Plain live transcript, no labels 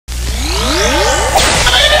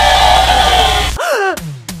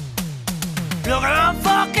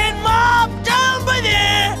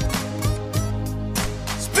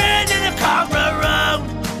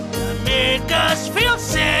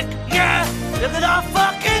Look at our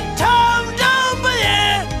fucking town over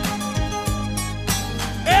there.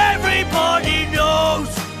 Everybody knows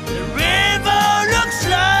the river looks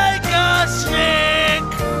like a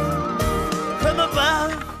snake from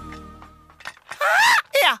above.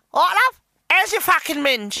 Here, what, love? How's your fucking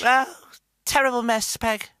minge? Terrible mess,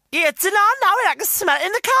 Peg. Yeah, didn't I know it? I can smell it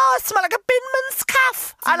in the car. I smell like a binman's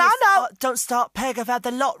calf. And I know. Don't start, Peg. I've had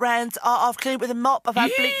the lot round. I've cleaned it with a mop. I've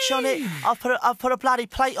had bleach on it. I've put a bloody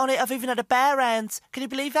plate on it. I've even had a bear round. Can you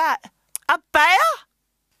believe that? A bear?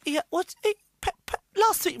 Yeah. What?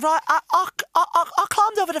 Last week, right? I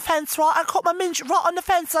climbed over the fence, right? I caught my minge right on the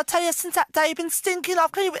fence. I tell you, since that day, I've been stinking.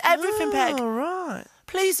 I've cleaned it with everything, Peg. All right.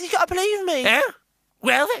 Please, you got to believe me. Yeah?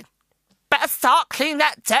 Well then. Better start cleaning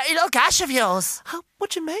that dirty little gash of yours. Oh,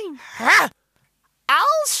 what do you mean?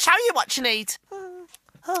 I'll show you what you need.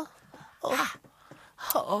 A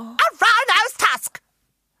rhino's tusk.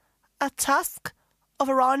 A tusk of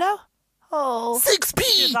a rhino? Oh.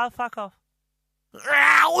 6p. Oh, fuck off.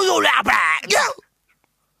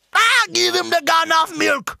 I'll give him the gun off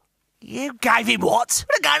milk. You gave him what?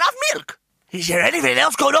 The gun off milk. Is there anything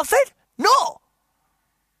else going off it? No.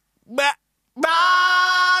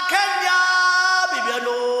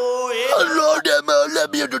 Hello there, man.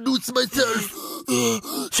 Let me introduce myself.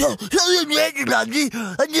 So in England,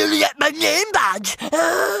 I nearly get my name badge.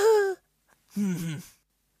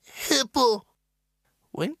 Hippo.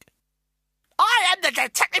 Wink. I am the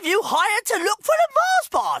detective you hired to look for the Mars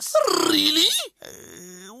boss. Really?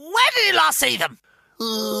 Where did you last see them?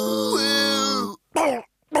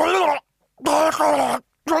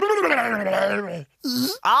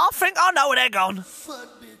 I think I know where they're gone. Fat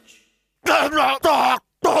bitch.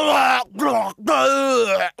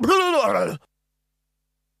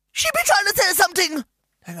 She be trying to say something.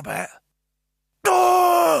 Hang about.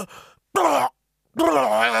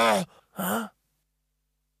 Huh?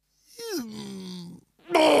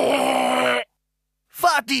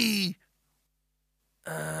 Fatty.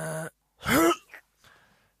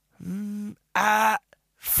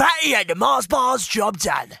 Fatty and the Mars bar's job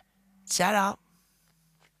done. Ta-da.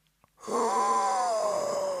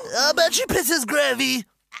 I bet she pisses gravy.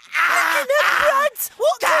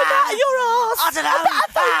 What came out of your ass? I don't know.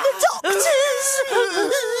 The doctors.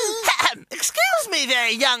 Excuse me there,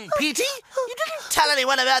 young Petey. You didn't tell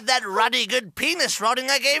anyone about that ruddy good penis rodding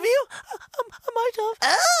I gave you? I might have.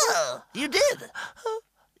 Oh, you did?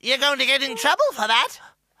 You're going to get in trouble for that.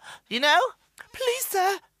 You know? Please,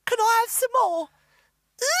 sir, can I have some more?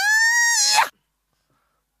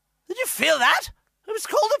 Did you feel that? It was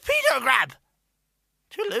called a Peter grab.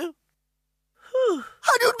 Toodaloo.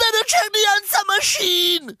 You'd better check the answer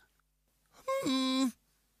machine.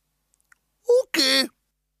 Okay.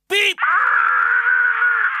 Beep.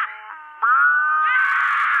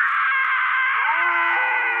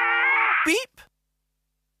 Beep.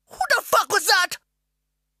 Who the fuck was that?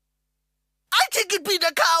 I think it'd be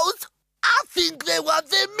the cows. I think they want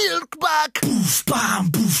their milk back. Boof, bam,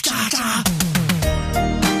 boof, ta-ta.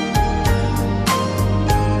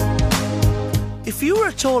 If you were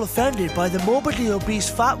at all offended by the morbidly obese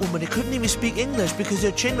fat woman who couldn't even speak English because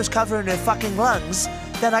her chin was covering her fucking lungs,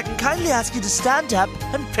 then I can kindly ask you to stand up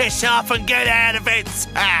and Piss off and get out of it.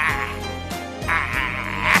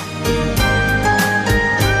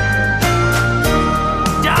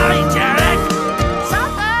 Die, Derek.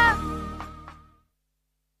 Supper.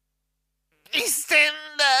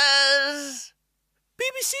 Eastenders.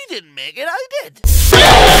 BBC didn't make it, I did.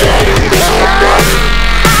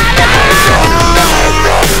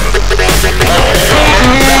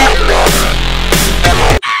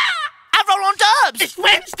 I've rolled on dubs. It's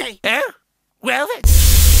Wednesday. Well then.